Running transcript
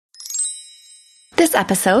This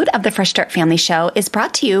episode of the Fresh Start Family Show is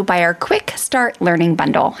brought to you by our Quick Start Learning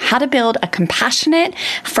Bundle, how to build a compassionate,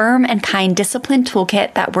 firm, and kind discipline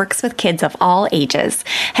toolkit that works with kids of all ages.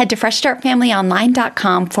 Head to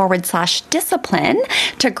freshstartfamilyonline.com/discipline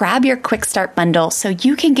to grab your Quick Start Bundle so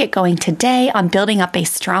you can get going today on building up a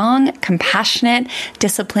strong, compassionate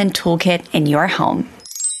discipline toolkit in your home.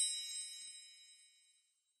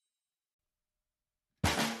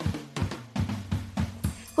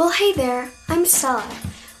 Well, hey there, I'm Stella.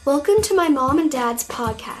 Welcome to my mom and dad's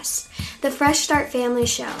podcast, the Fresh Start Family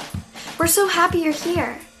Show. We're so happy you're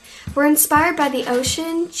here. We're inspired by the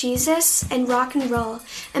ocean, Jesus, and rock and roll,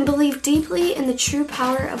 and believe deeply in the true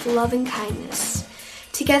power of love and kindness.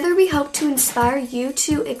 Together we hope to inspire you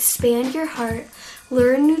to expand your heart,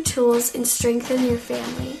 learn new tools, and strengthen your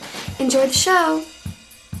family. Enjoy the show!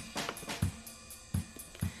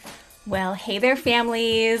 Well, hey there,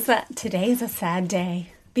 families. Today's a sad day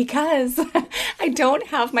because I don't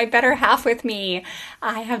have my better half with me.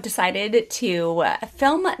 I have decided to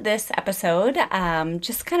film this episode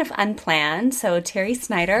just kind of unplanned. So Terry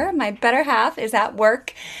Snyder, my better half, is at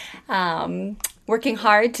work working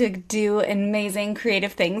hard to do amazing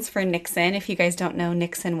creative things for Nixon. If you guys don't know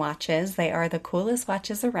Nixon watches, they are the coolest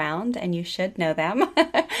watches around and you should know them.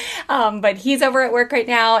 But he's over at work right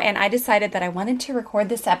now, and I decided that I wanted to record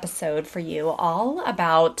this episode for you all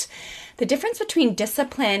about the difference between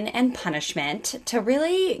discipline and punishment to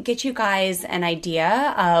really get you guys an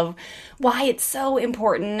idea of why it's so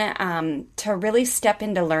important to really step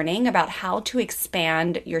into learning about how to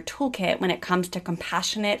expand your toolkit when it comes to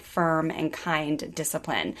compassionate, firm, and kind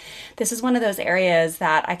discipline. This is one of those areas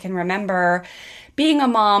that I can remember being a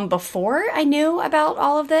mom before I knew about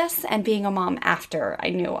all of this and being a mom after I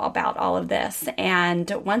knew about all of this.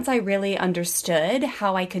 And once I really understood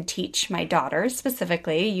how I could teach my daughters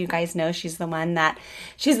specifically, you guys know she's the one that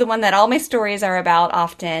all my stories are about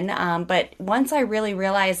often. But once I really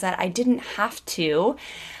realized that I didn't have to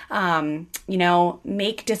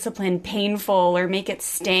make discipline painful or make it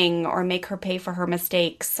sting or make her pay for her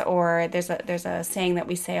mistakes. Or there's a saying that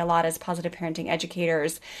we say a lot as positive parenting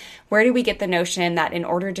educators. Where do we get the notion that in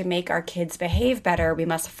order to make our kids behave better, we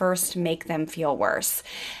must first make them feel worse?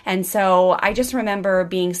 And so I just remember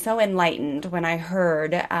being so enlightened when I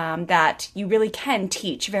heard that you really can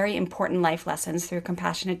teach very important life lessons through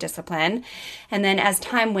compassionate discipline. And then as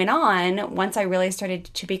time went on, once I really started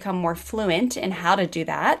to become more fluent in how to do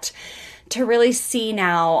that, to really see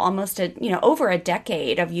now almost over a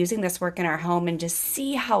decade of using this work in our home and just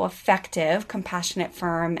see how effective compassionate,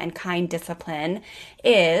 firm, and kind discipline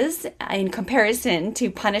is in comparison to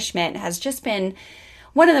punishment has just been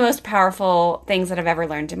one of the most powerful things that I've ever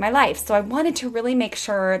learned in my life. So I wanted to really make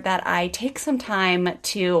sure that I take some time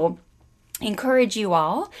to encourage you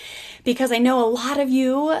all, because I know a lot of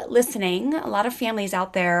you listening, a lot of families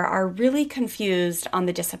out there are really confused on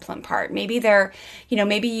the discipline part. Maybe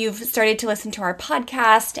maybe you've started to listen to our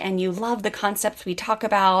podcast and you love the concepts we talk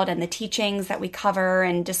about and the teachings that we cover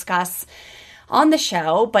and discuss on the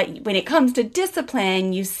show, but when it comes to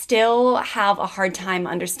discipline, you still have a hard time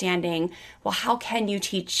understanding, well, how can you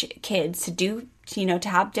teach kids to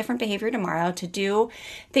have different behavior tomorrow, to do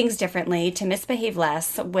things differently, to misbehave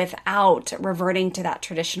less without reverting to that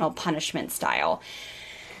traditional punishment style.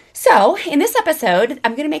 So in this episode,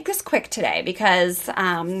 I'm going to make this quick today because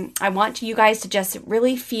I want you guys to just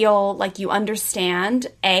really feel like you understand,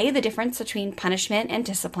 A, the difference between punishment and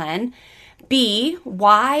discipline, B,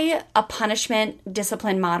 why a punishment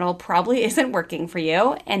discipline model probably isn't working for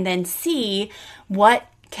you, and then C, what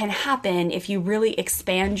can happen if you really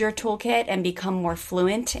expand your toolkit and become more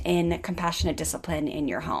fluent in compassionate discipline in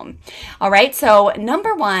your home. All right, so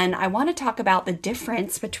number one, I want to talk about the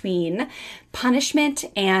difference between punishment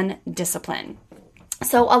and discipline.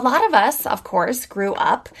 So a lot of us, of course, grew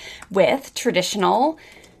up with traditional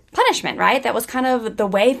punishment, right? That was kind of the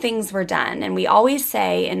way things were done. And we always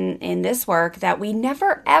say in this work that we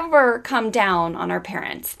never ever come down on our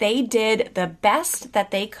parents. They did the best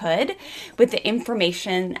that they could with the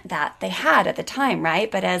information that they had at the time,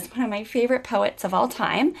 right? But as one of my favorite poets of all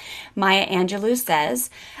time, Maya Angelou says,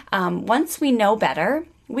 once we know better,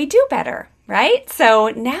 we do better. Right? So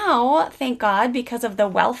now, thank God, because of the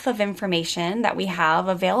wealth of information that we have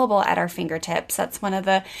available at our fingertips, that's one of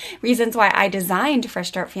the reasons why I designed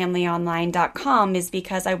FreshStartFamilyOnline.com, is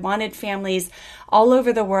because I wanted families all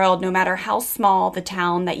over the world, no matter how small the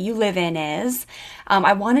town that you live in is,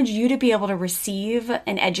 I wanted you to be able to receive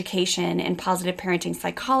an education in positive parenting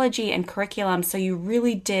psychology and curriculum so you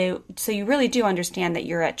really do understand that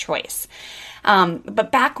you're at choice.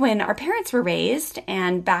 But back when our parents were raised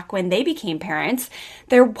and back when they became parents,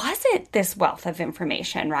 there wasn't this wealth of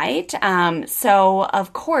information, right? So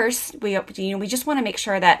of course, we just want to make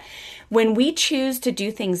sure that when we choose to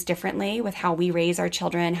do things differently with how we raise our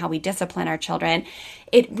children, how we discipline our children,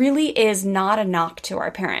 it really is not a knock to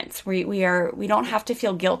our parents. We don't have to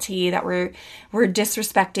feel guilty that we're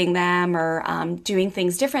disrespecting them or doing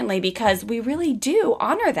things differently, because we really do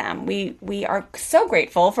honor them. We are so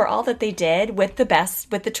grateful for all that they did with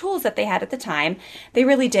the tools that they had at the time. They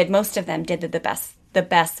really did. Most of them did the best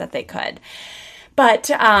that they could. But,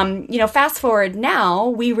 fast forward now,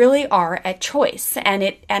 we really are at choice.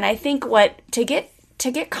 And I think to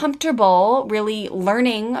get comfortable really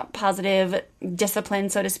learning positive discipline,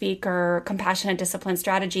 so to speak, or compassionate discipline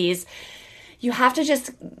strategies, you have to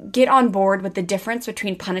just get on board with the difference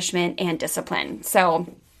between punishment and discipline.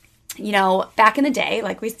 So, back in the day,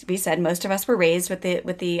 like we said, most of us were raised with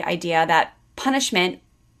the idea that punishment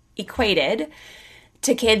equated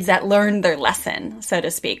to kids that learned their lesson, so to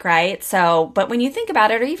speak, right? So, but when you think about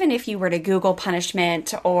it, or even if you were to Google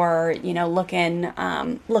punishment or, look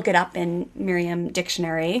it up in Merriam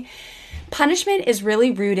Dictionary, punishment is really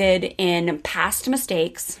rooted in past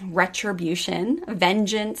mistakes, retribution,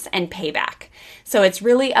 vengeance, and payback. So it's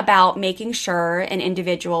really about making sure an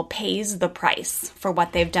individual pays the price for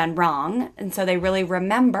what they've done wrong. And so they really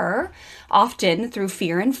remember, often through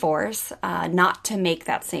fear and force, not to make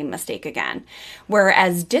that same mistake again.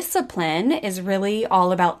 Whereas discipline is really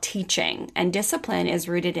all about teaching. And discipline is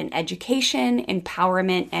rooted in education,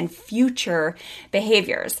 empowerment, and future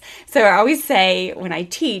behaviors. So I always say when I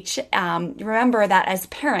teach, remember that as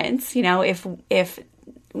parents, if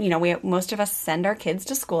most of us send our kids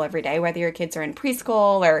to school every day, whether your kids are in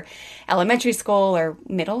preschool or elementary school or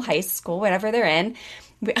middle, high school, whatever they're in.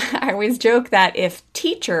 I always joke that if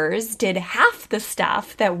teachers did half the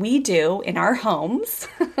stuff that we do in our homes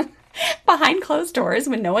behind closed doors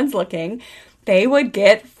when no one's looking, they would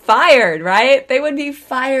get fired, right? They would be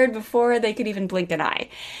fired before they could even blink an eye.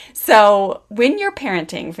 So when you're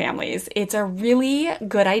parenting families, it's a really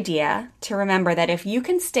good idea to remember that if you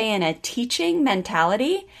can stay in a teaching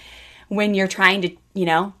mentality when you're trying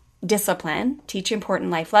to, discipline, teach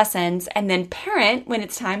important life lessons, and then parent when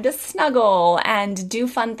it's time to snuggle and do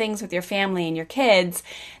fun things with your family and your kids,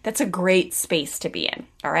 that's a great space to be in.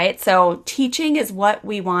 All right. So teaching is what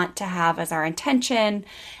we want to have as our intention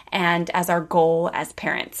and as our goal as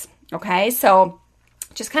parents. Okay. So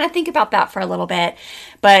just kind of think about that for a little bit,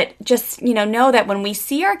 but just, know that when we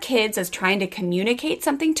see our kids as trying to communicate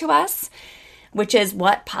something to us, which is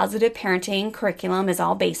what positive parenting curriculum is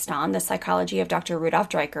all based on, the psychology of Dr. Rudolf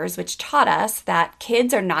Dreikurs, which taught us that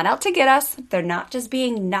kids are not out to get us. They're not just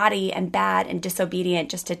being naughty and bad and disobedient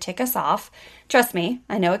just to tick us off. Trust me,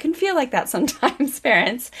 I know it can feel like that sometimes,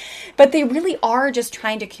 parents, but they really are just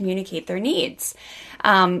trying to communicate their needs.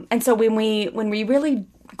 And so when we really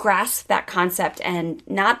grasp that concept and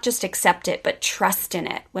not just accept it, but trust in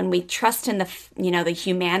it. When we trust in the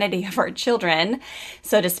humanity of our children,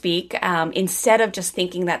 so to speak, instead of just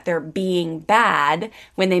thinking that they're being bad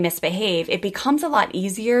when they misbehave, it becomes a lot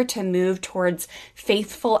easier to move towards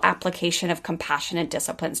faithful application of compassionate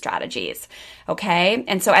discipline strategies. Okay.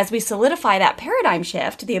 And so as we solidify that paradigm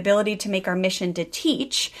shift, the ability to make our mission to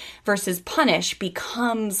teach versus punish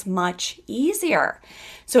becomes much easier.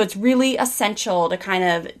 So it's really essential to kind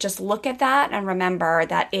of just look at that and remember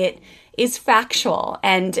that it is factual.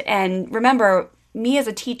 And remember, me as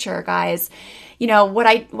a teacher, guys, what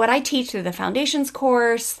I teach through the Foundations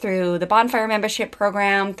course, through the Bonfire membership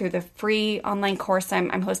program, through the free online course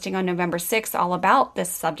I'm hosting on November 6th, all about this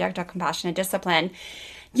subject of compassionate discipline.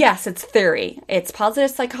 Yes, it's theory. It's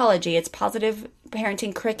positive psychology. It's positive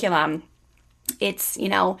parenting curriculum. It's,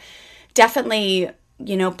 definitely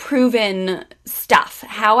proven stuff.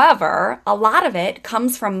 However, a lot of it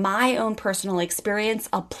comes from my own personal experience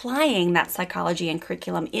applying that psychology and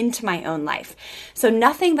curriculum into my own life. So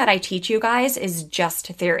nothing that I teach you guys is just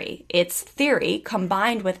theory. It's theory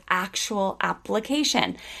combined with actual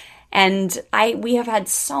application. And we have had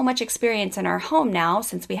so much experience in our home now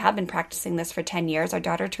since we have been practicing this for 10 years. Our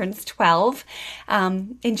daughter turns 12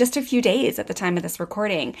 in just a few days at the time of this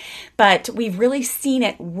recording. But we've really seen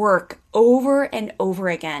it work over and over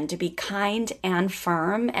again to be kind and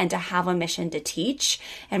firm and to have a mission to teach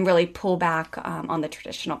and really pull back on the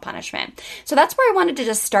traditional punishment. So that's where I wanted to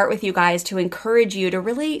just start with you guys to encourage you to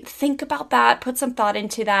really think about that, put some thought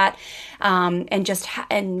into that, and just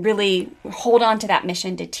and really hold on to that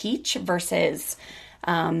mission to teach versus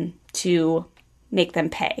to make them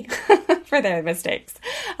pay for their mistakes.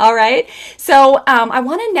 All right. So I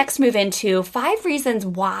want to next move into 5 reasons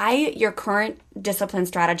why your current discipline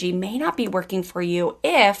strategy may not be working for you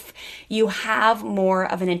if you have more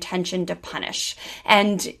of an intention to punish.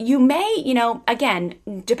 And you may, again,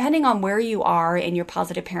 depending on where you are in your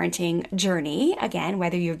positive parenting journey, again,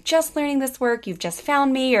 whether you're just learning this work, you've just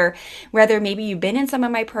found me, or whether maybe you've been in some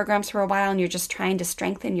of my programs for a while and you're just trying to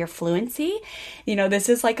strengthen your fluency, this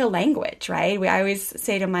is like a language, right? I always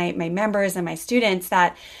say to my members and my students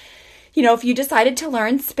that, if you decided to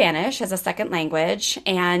learn Spanish as a second language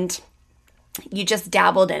and you just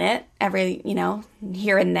dabbled in it every,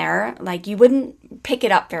 here and there, like you wouldn't pick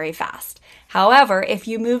it up very fast. However, if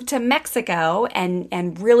you moved to Mexico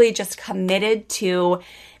and really just committed to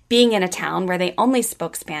being in a town where they only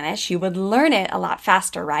spoke Spanish, you would learn it a lot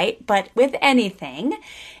faster, right? But with anything,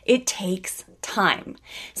 it takes time.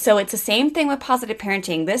 So it's the same thing with positive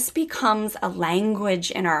parenting. This becomes a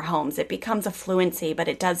language in our homes. It becomes a fluency, but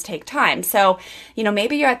it does take time. So,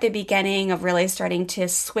 maybe you're at the beginning of really starting to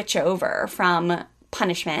switch over from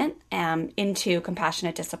punishment into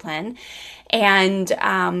compassionate discipline, and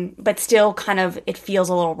but still kind of it feels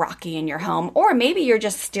a little rocky in your home. Or maybe you're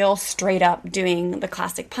just still straight up doing the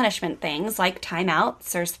classic punishment things like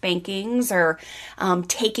timeouts or spankings or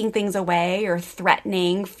taking things away or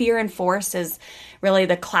threatening. Fear and force is really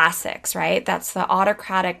the classics, right? That's the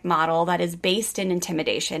autocratic model that is based in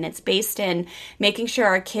intimidation. It's based in making sure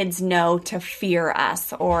our kids know to fear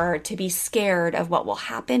us or to be scared of what will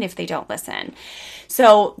happen if they don't listen.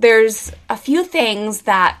 So there's a few things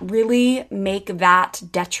that really make that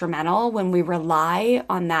detrimental when we rely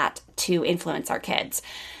on that to influence our kids.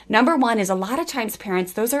 Number one is a lot of times,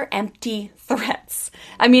 parents, those are empty threats.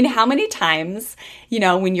 I mean, how many times,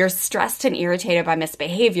 when you're stressed and irritated by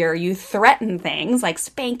misbehavior, you threaten things like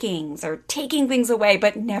spankings or taking things away,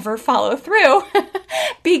 but never follow through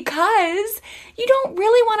because you don't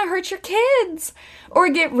really want to hurt your kids or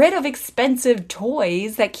get rid of expensive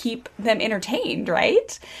toys that keep them entertained,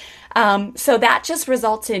 right? So that just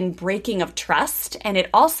results in breaking of trust, and it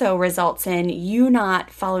also results in you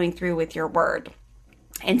not following through with your word.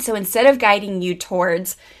 And so instead of guiding you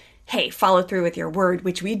towards, hey, follow through with your word,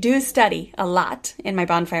 which we do study a lot in my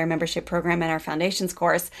Bonfire membership program and our foundations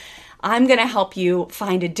course, I'm going to help you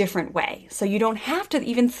find a different way so you don't have to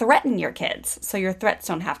even threaten your kids, so your threats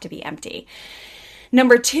don't have to be empty.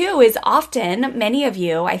 Number 2 is often, many of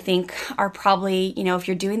you, I think, are probably, if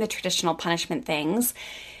you're doing the traditional punishment things,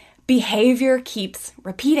 behavior keeps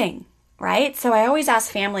repeating, right? So I always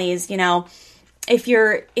ask families, if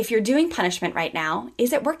you're doing punishment right now,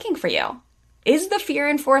 is it working for you? Is the fear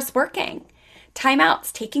and force working?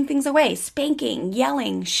 Timeouts, taking things away, spanking,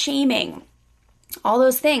 yelling, shaming, all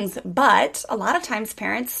those things. But a lot of times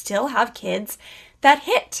parents still have kids that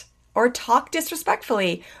hit or talk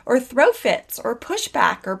disrespectfully or throw fits or push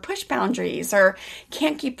back or push boundaries or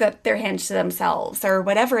can't keep their hands to themselves or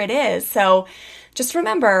whatever it is. So just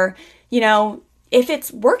remember, if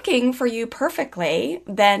it's working for you perfectly,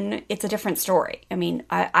 then it's a different story. I mean,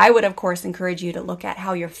 I would, of course, encourage you to look at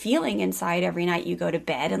how you're feeling inside every night you go to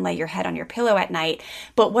bed and lay your head on your pillow at night.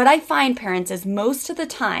 But what I find, parents, is most of the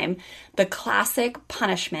time, the classic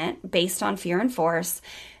punishment based on fear and force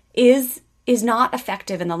is not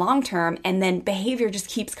effective in the long term, and then behavior just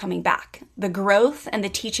keeps coming back. The growth and the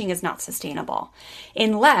teaching is not sustainable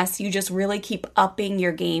unless you just really keep upping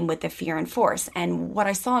your game with the fear and force. And what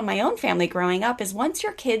I saw in my own family growing up is once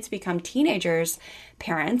your kids become teenagers,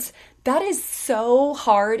 parents, that is so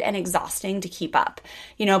hard and exhausting to keep up.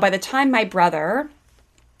 By the time my brother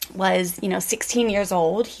was, 16 years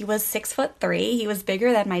old, he was 6'3". He was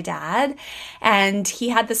bigger than my dad, and he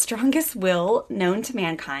had the strongest will known to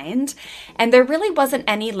mankind. And there really wasn't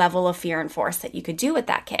any level of fear and force that you could do with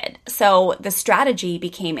that kid. So the strategy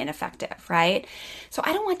became ineffective, right? So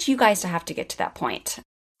I don't want you guys to have to get to that point.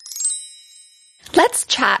 Let's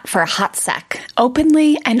chat for a hot sec,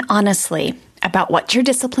 openly and honestly, about what your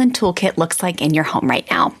discipline toolkit looks like in your home right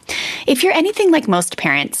now. If you're anything like most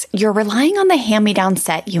parents, you're relying on the hand-me-down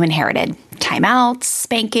set you inherited. Timeouts,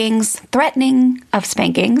 spankings, threatening of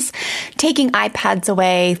spankings, taking iPads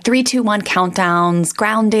away, 3-2-1 countdowns,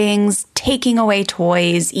 groundings, taking away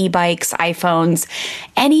toys, e-bikes, iPhones,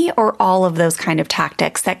 any or all of those kind of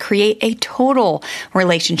tactics that create a total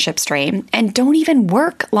relationship strain and don't even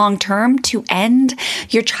work long-term to end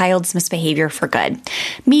your child's misbehavior for good.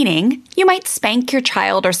 Meaning, you might spank your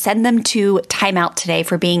child or send them to timeout today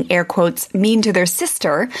for being, air quotes, mean to their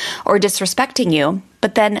sister or disrespecting you.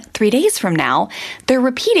 But then 3 days from now, they're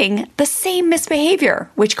repeating the same misbehavior,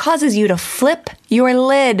 which causes you to flip your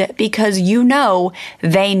lid because you know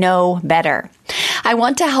they know better. I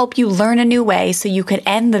want to help you learn a new way so you could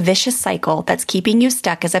end the vicious cycle that's keeping you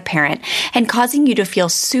stuck as a parent and causing you to feel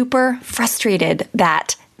super frustrated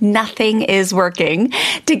that nothing is working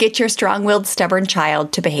to get your strong-willed, stubborn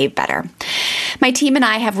child to behave better. My team and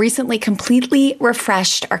I have recently completely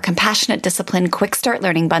refreshed our Compassionate Discipline Quick Start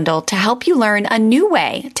Learning Bundle to help you learn a new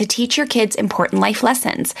way to teach your kids important life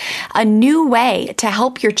lessons, a new way to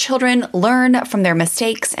help your children learn from their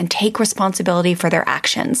mistakes and take responsibility for their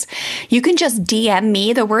actions. You can just DM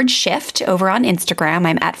me the word shift over on Instagram.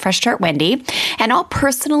 I'm at Fresh Start Wendy, and I'll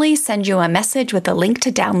personally send you a message with a link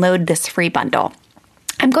to download this free bundle.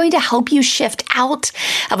 I'm going to help you shift out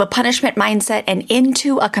of a punishment mindset and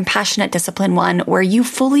into a compassionate discipline one where you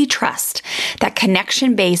fully trust that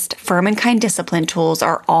connection-based, firm and kind discipline tools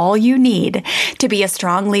are all you need to be a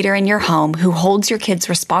strong leader in your home who holds your kids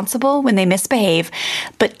responsible when they misbehave,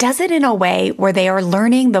 but does it in a way where they are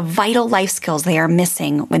learning the vital life skills they are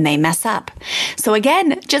missing when they mess up. So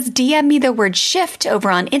again, just DM me the word shift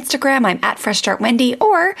over on Instagram. I'm at Fresh Start Wendy,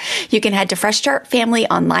 or you can head to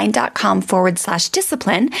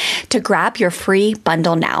freshstartfamilyonline.com/discipline to grab your free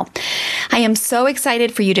bundle now. I am so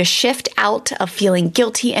excited for you to shift out of feeling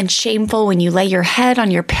guilty and shameful when you lay your head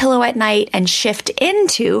on your pillow at night and shift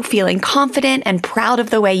into feeling confident and proud of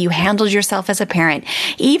the way you handled yourself as a parent,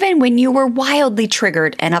 even when you were wildly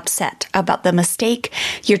triggered and upset about the mistake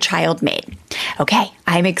your child made. Okay,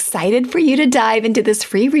 I'm excited for you to dive into this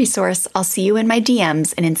free resource. I'll see you in my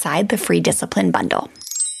DMs and inside the free discipline bundle.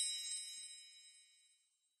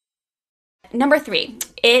 Number 3,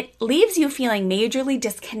 it leaves you feeling majorly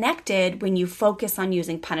disconnected when you focus on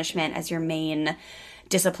using punishment as your main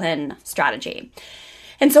discipline strategy.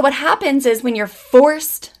 And so what happens is when you're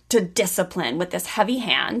forced to discipline with this heavy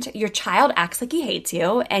hand, your child acts like he hates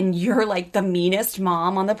you and you're like the meanest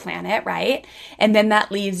mom on the planet, right? And then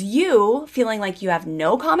that leaves you feeling like you have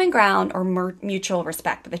no common ground or mutual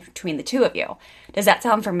respect between the two of you. Does that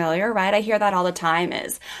sound familiar, right? I hear that all the time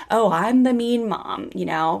is, oh, I'm the mean mom,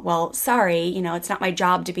 well, sorry, it's not my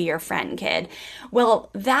job to be your friend, kid. Well,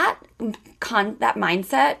 that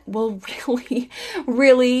mindset will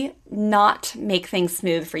really not make things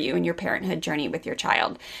smooth for you in your parenthood journey with your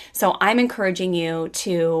child. So I'm encouraging you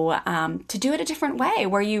to do it a different way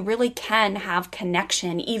where you really can have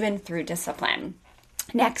connection even through discipline.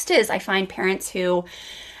 Next is I find parents who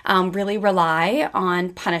really rely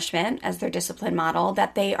on punishment as their discipline model,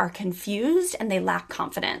 that they are confused and they lack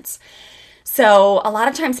confidence. So a lot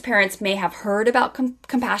of times parents may have heard about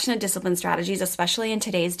compassionate discipline strategies, especially in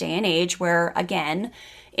today's day and age where, again,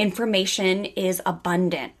 information is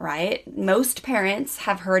abundant, right? Most parents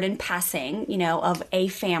have heard in passing, of a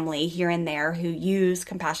family here and there who use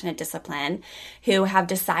compassionate discipline, who have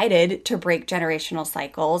decided to break generational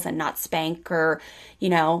cycles and not spank or,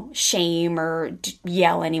 shame or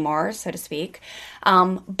yell anymore, so to speak.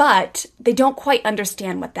 But they don't quite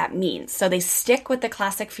understand what that means. So they stick with the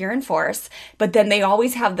classic fear and force, but then they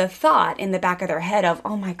always have the thought in the back of their head of,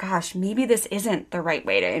 oh my gosh, maybe this isn't the right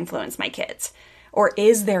way to influence my kids. Or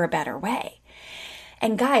is there a better way?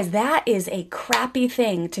 And guys, that is a crappy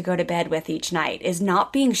thing to go to bed with each night, is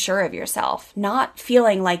not being sure of yourself, not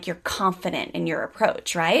feeling like you're confident in your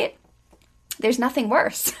approach, right? There's nothing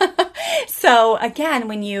worse. So again,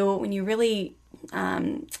 when you really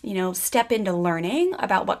step into learning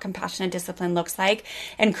about what compassionate discipline looks like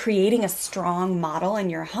and creating a strong model in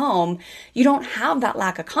your home, you don't have that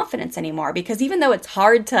lack of confidence anymore, because even though it's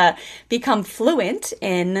hard to become fluent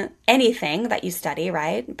in anything that you study,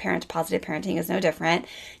 right? Positive parenting is no different.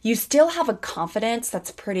 You still have a confidence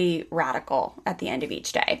that's pretty radical at the end of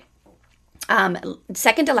each day.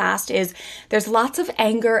 Second to last is there's lots of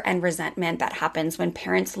anger and resentment that happens when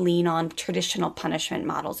parents lean on traditional punishment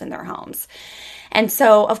models in their homes. And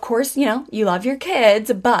so, of course, you love your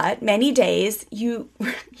kids, but many days you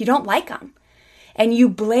don't like them. And you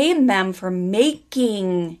blame them for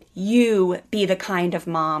making you be the kind of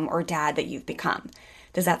mom or dad that you've become.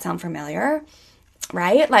 Does that sound familiar?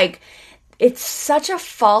 Right? Like, it's such a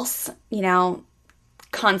false,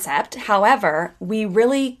 concept. However, we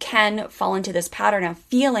really can fall into this pattern of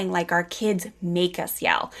feeling like our kids make us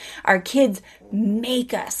yell. Our kids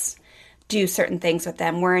make us do certain things with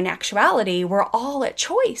them, where in actuality, we're all at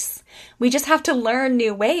choice. We just have to learn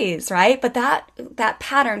new ways, right? But that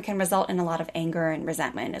pattern can result in a lot of anger and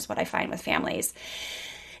resentment is what I find with families.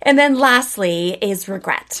 And then lastly is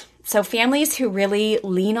regret. So families who really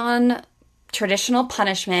lean on traditional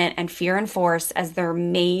punishment and fear and force as their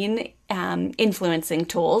main influencing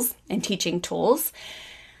tools and teaching tools,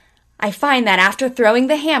 I find that after throwing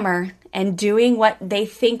the hammer and doing what they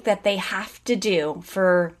think that they have to do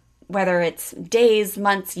for whether it's days,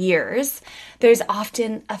 months, years, there's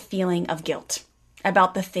often a feeling of guilt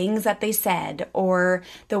about the things that they said or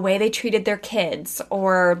the way they treated their kids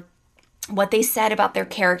or what they said about their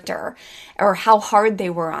character or how hard they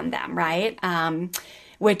were on them, right?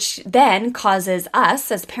 Which then causes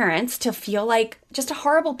us as parents to feel like just a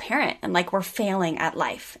horrible parent and like we're failing at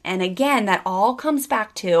life. And again, that all comes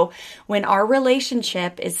back to when our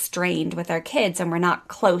relationship is strained with our kids and we're not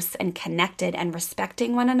close and connected and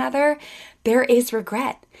respecting one another, there is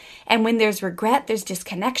regret. And when there's regret, there's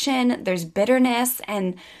disconnection, there's bitterness,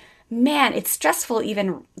 and man, it's stressful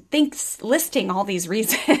even listing all these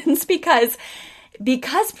reasons because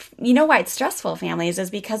you know why it's stressful, families,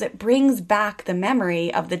 is because it brings back the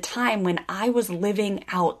memory of the time when I was living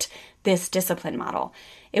out this discipline model.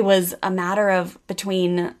 It was a matter of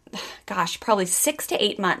between, probably 6 to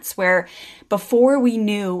 8 months where before we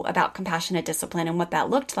knew about compassionate discipline and what that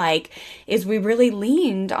looked like is we really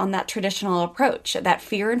leaned on that traditional approach, that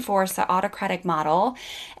fear and force, that autocratic model.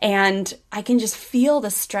 And I can just feel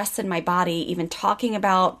the stress in my body, even talking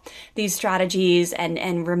about these strategies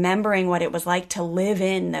and remembering what it was like to live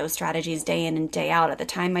in those strategies day in and day out. At the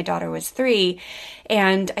time, my daughter was 3,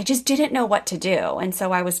 and I just didn't know what to do. And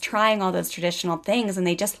so I was trying all those traditional things, and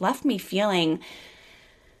they just left me feeling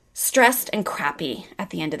stressed and crappy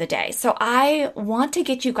at the end of the day. So I want to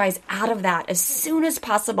get you guys out of that as soon as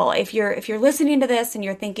possible. If you're listening to this and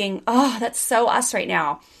you're thinking, oh, that's so us right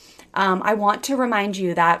now, I want to remind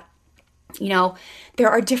you that, there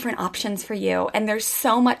are different options for you, and there's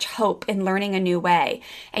so much hope in learning a new way.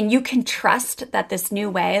 And you can trust that this new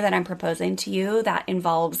way that I'm proposing to you that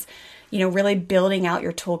involves, really building out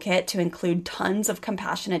your toolkit to include tons of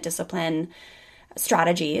compassionate discipline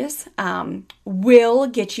strategies, will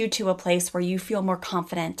get you to a place where you feel more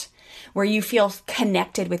confident, where you feel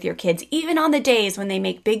connected with your kids. Even on the days when they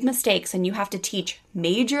make big mistakes and you have to teach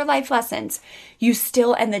major life lessons, you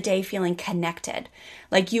still end the day feeling connected,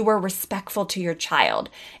 like you were respectful to your child.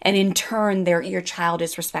 And in turn, your child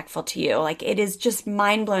is respectful to you. Like, it is just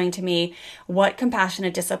mind-blowing to me what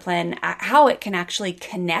compassionate discipline, how it can actually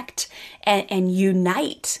connect and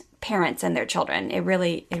unite parents and their children. It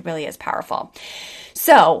really is powerful.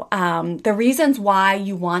 So the reasons why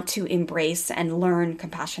you want to embrace and learn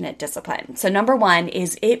compassionate discipline. So number 1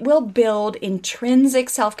 is it will build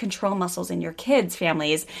intrinsic self-control muscles in your kids'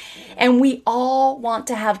 families. And we all want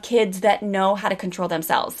to have kids that know how to control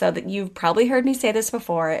themselves. So that you've probably heard me say this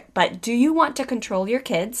before, but do you want to control your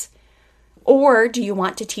kids, or do you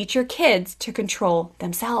want to teach your kids to control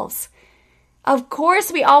themselves? Of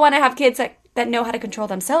course, we all want to have kids that know how to control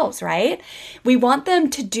themselves, right? We want them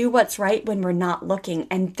to do what's right when we're not looking.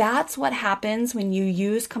 And that's what happens when you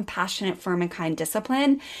use compassionate, firm, and kind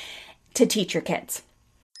discipline to teach your kids.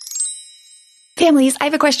 Families, I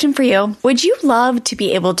have a question for you. Would you love to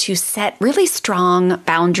be able to set really strong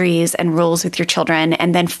boundaries and rules with your children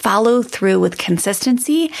and then follow through with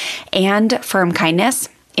consistency and firm kindness?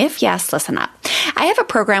 If yes, listen up. I have a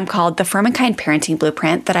program called the Firm and Kind Parenting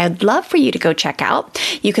Blueprint that I'd love for you to go check out.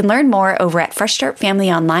 You can learn more over at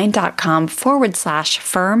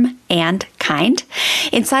freshstartfamilyonline.com/firm and kind.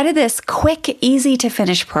 Inside of this quick, easy to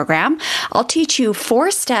finish program, I'll teach you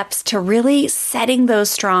 4 steps to really setting those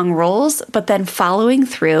strong rules, but then following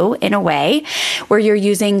through in a way where you're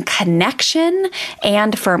using connection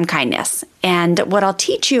and firm kindness. And what I'll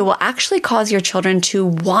teach you will actually cause your children to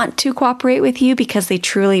want to cooperate with you because they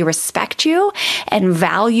truly respect you and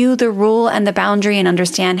value the rule and the boundary and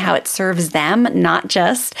understand how it serves them, not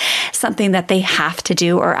just something that they have to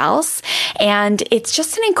do or else. And it's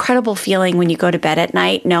just an incredible feeling when you go to bed at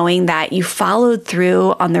night knowing that you followed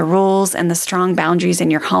through on the rules and the strong boundaries in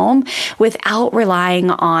your home without relying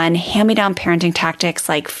on hand-me-down parenting tactics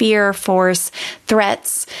like fear, force,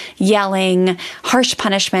 threats, yelling, harsh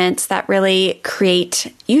punishments that really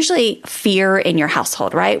create usually fear in your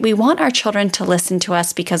household, right? We want our children to listen to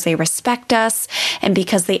us because they respect us and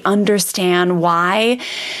because they understand why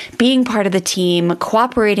being part of the team,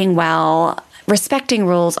 cooperating well, respecting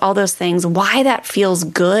rules, all those things, why that feels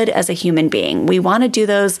good as a human being. We want to do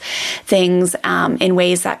those things in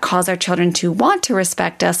ways that cause our children to want to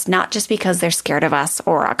respect us, not just because they're scared of us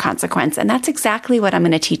or a consequence. And that's exactly what I'm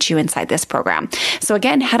going to teach you inside this program. So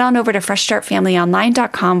again, head on over to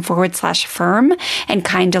freshstartfamilyonline.com/firm and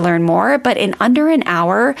kind to learn more. But in under an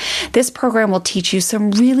hour, this program will teach you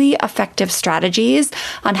some really effective strategies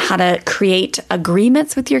on how to create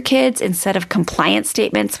agreements with your kids instead of compliance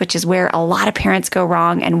statements, which is where a lot of of parents go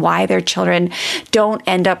wrong and why their children don't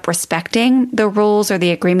end up respecting the rules or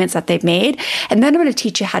the agreements that they've made. And then I'm going to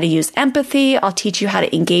teach you how to use empathy. I'll teach you how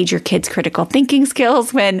to engage your kids' critical thinking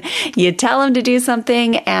skills when you tell them to do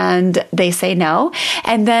something and they say no.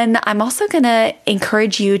 And then I'm also going to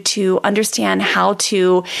encourage you to understand how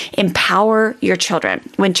to empower your children.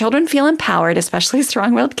 When children feel empowered, especially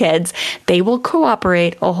strong-willed kids, they will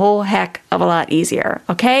cooperate a whole heck of a lot easier.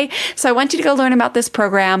 Okay? So I want you to go learn about this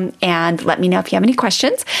program and let me know if you have any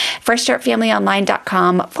questions.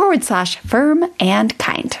 FreshStartFamilyOnline.com/firm and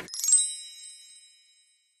kind.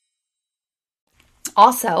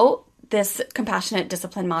 Also, this compassionate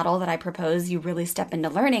discipline model that I propose you really step into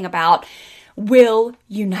learning about will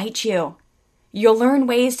unite you. You'll learn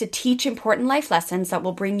ways to teach important life lessons that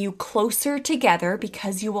will bring you closer together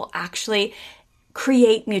because you will actually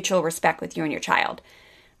create mutual respect with you and your child,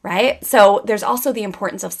 right? So there's also the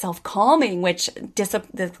importance of self-calming, which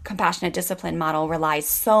the compassionate discipline model relies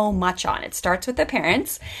so much on. It starts with the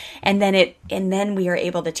parents, and then we are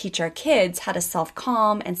able to teach our kids how to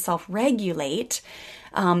self-calm and self-regulate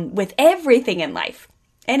with everything in life.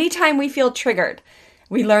 Anytime we feel triggered,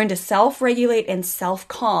 we learn to self-regulate and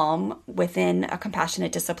self-calm within a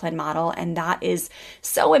compassionate discipline model, and that is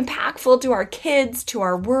so impactful to our kids, to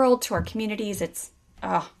our world, to our communities.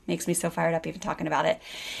 Makes me so fired up even talking about it.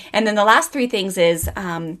 And then the last three things is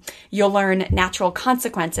you'll learn natural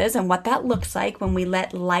consequences and what that looks like when we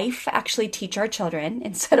let life actually teach our children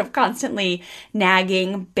instead of constantly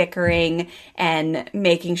nagging, bickering, and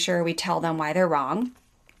making sure we tell them why they're wrong.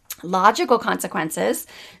 Logical consequences.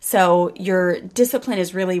 So your discipline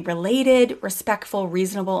is really related, respectful,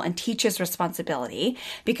 reasonable, and teaches responsibility.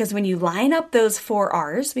 Because when you line up those 4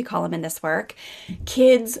 R's, we call them in this work,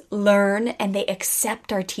 kids learn and they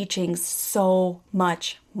accept our teachings so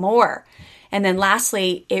much more. And then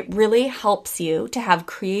lastly, it really helps you to have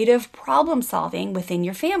creative problem solving within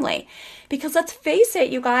your family. Because let's face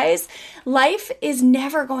it, you guys, life is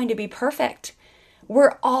never going to be perfect.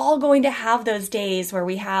 We're all going to have those days where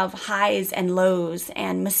we have highs and lows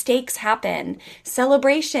and mistakes happen,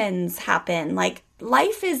 celebrations happen. Like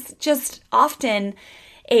life is just often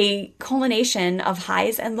a culmination of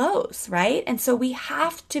highs and lows, right? And so we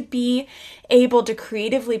have to be able to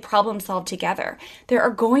creatively problem solve together. There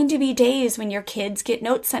are going to be days when your kids get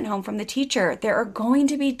notes sent home from the teacher. There are going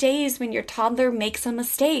to be days when your toddler makes a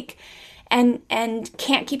mistake and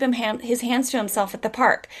can't keep his hands to himself at the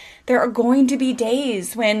park. There are going to be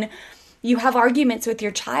days when you have arguments with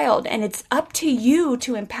your child, and it's up to you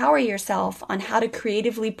to empower yourself on how to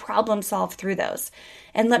creatively problem solve through those.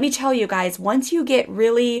 And let me tell you guys, once you get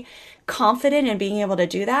really confident in being able to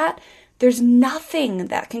do that, there's nothing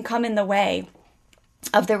that can come in the way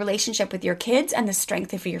of the relationship with your kids and the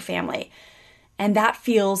strength of your family. And that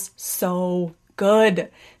feels so good.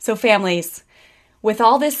 So families, with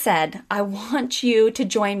all this said, I want you to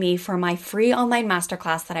join me for my free online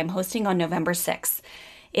masterclass that I'm hosting on November 6th.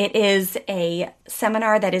 It is a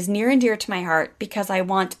seminar that is near and dear to my heart because I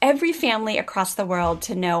want every family across the world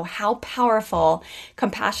to know how powerful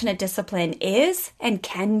compassionate discipline is and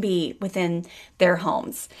can be within their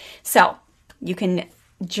homes. So you can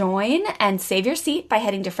join and save your seat by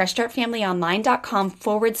heading to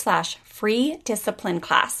freshstartfamilyonline.com/free discipline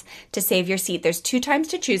class to save your seat. There's 2 times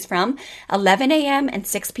to choose from, 11 a.m. and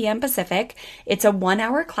 6 p.m. Pacific. It's a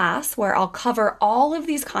 1-hour class where I'll cover all of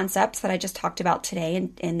these concepts that I just talked about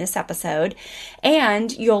today in this episode.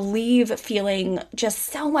 And you'll leave feeling just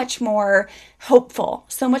so much more hopeful,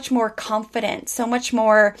 so much more confident, so much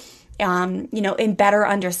more in better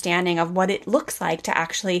understanding of what it looks like to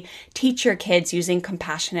actually teach your kids using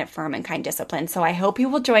compassionate, firm, and kind discipline. So I hope you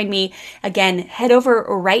will join me. Again, head over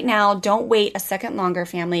right now. Don't wait a second longer,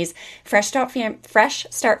 families.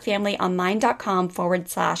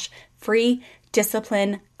 FreshStartFamilyOnline.com/free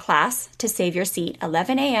discipline class to save your seat,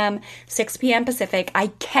 11 a.m., 6 p.m. Pacific. I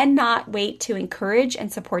cannot wait to encourage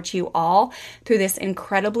and support you all through this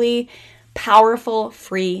incredibly powerful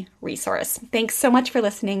free resource. Thanks so much for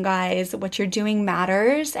listening, guys. What you're doing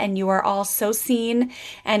matters, and you are all so seen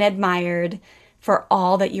and admired for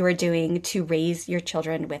all that you are doing to raise your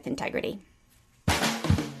children with integrity.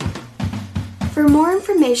 For more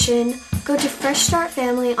information, go to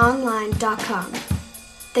FreshStartFamilyOnline.com.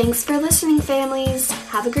 Thanks for listening, families.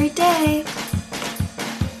 Have a great day.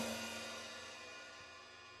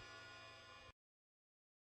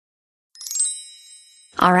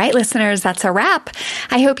 All right, listeners, that's a wrap.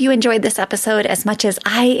 I hope you enjoyed this episode as much as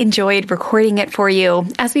I enjoyed recording it for you.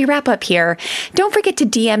 As we wrap up here, don't forget to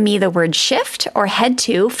DM me the word shift or head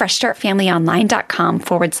to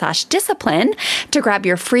freshstartfamilyonline.com/discipline to grab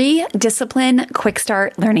your free Discipline Quick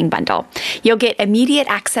Start Learning Bundle. You'll get immediate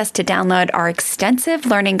access to download our extensive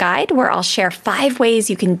learning guide where I'll share 5 ways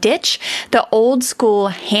you can ditch the old school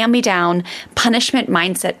hand-me-down punishment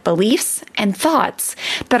mindset beliefs and thoughts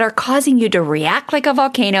that are causing you to react like a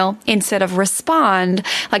volcano instead of respond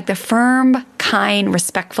like the firm, kind,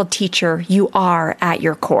 respectful teacher you are at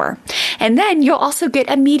your core. And then you'll also get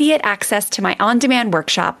immediate access to my on-demand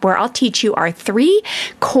workshop where I'll teach you our 3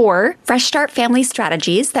 core Fresh Start family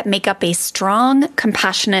strategies that make up a strong,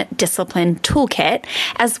 compassionate discipline toolkit,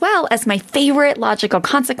 as well as my favorite logical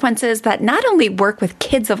consequences that not only work with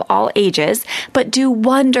kids of all ages, but do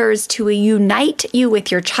wonders to unite you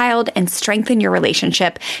with your child and strengthen your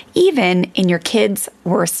relationship, even in your kids'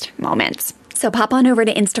 worst moments. So pop on over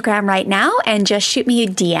to Instagram right now and just shoot me a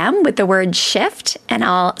DM with the word shift, and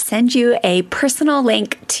I'll send you a personal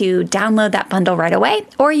link to download that bundle right away.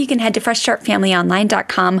 Or you can head to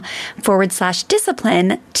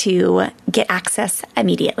freshstartfamilyonline.com/discipline to get access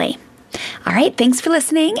immediately. All right, thanks for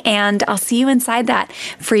listening, and I'll see you inside that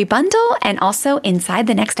free bundle and also inside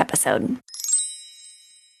the next episode.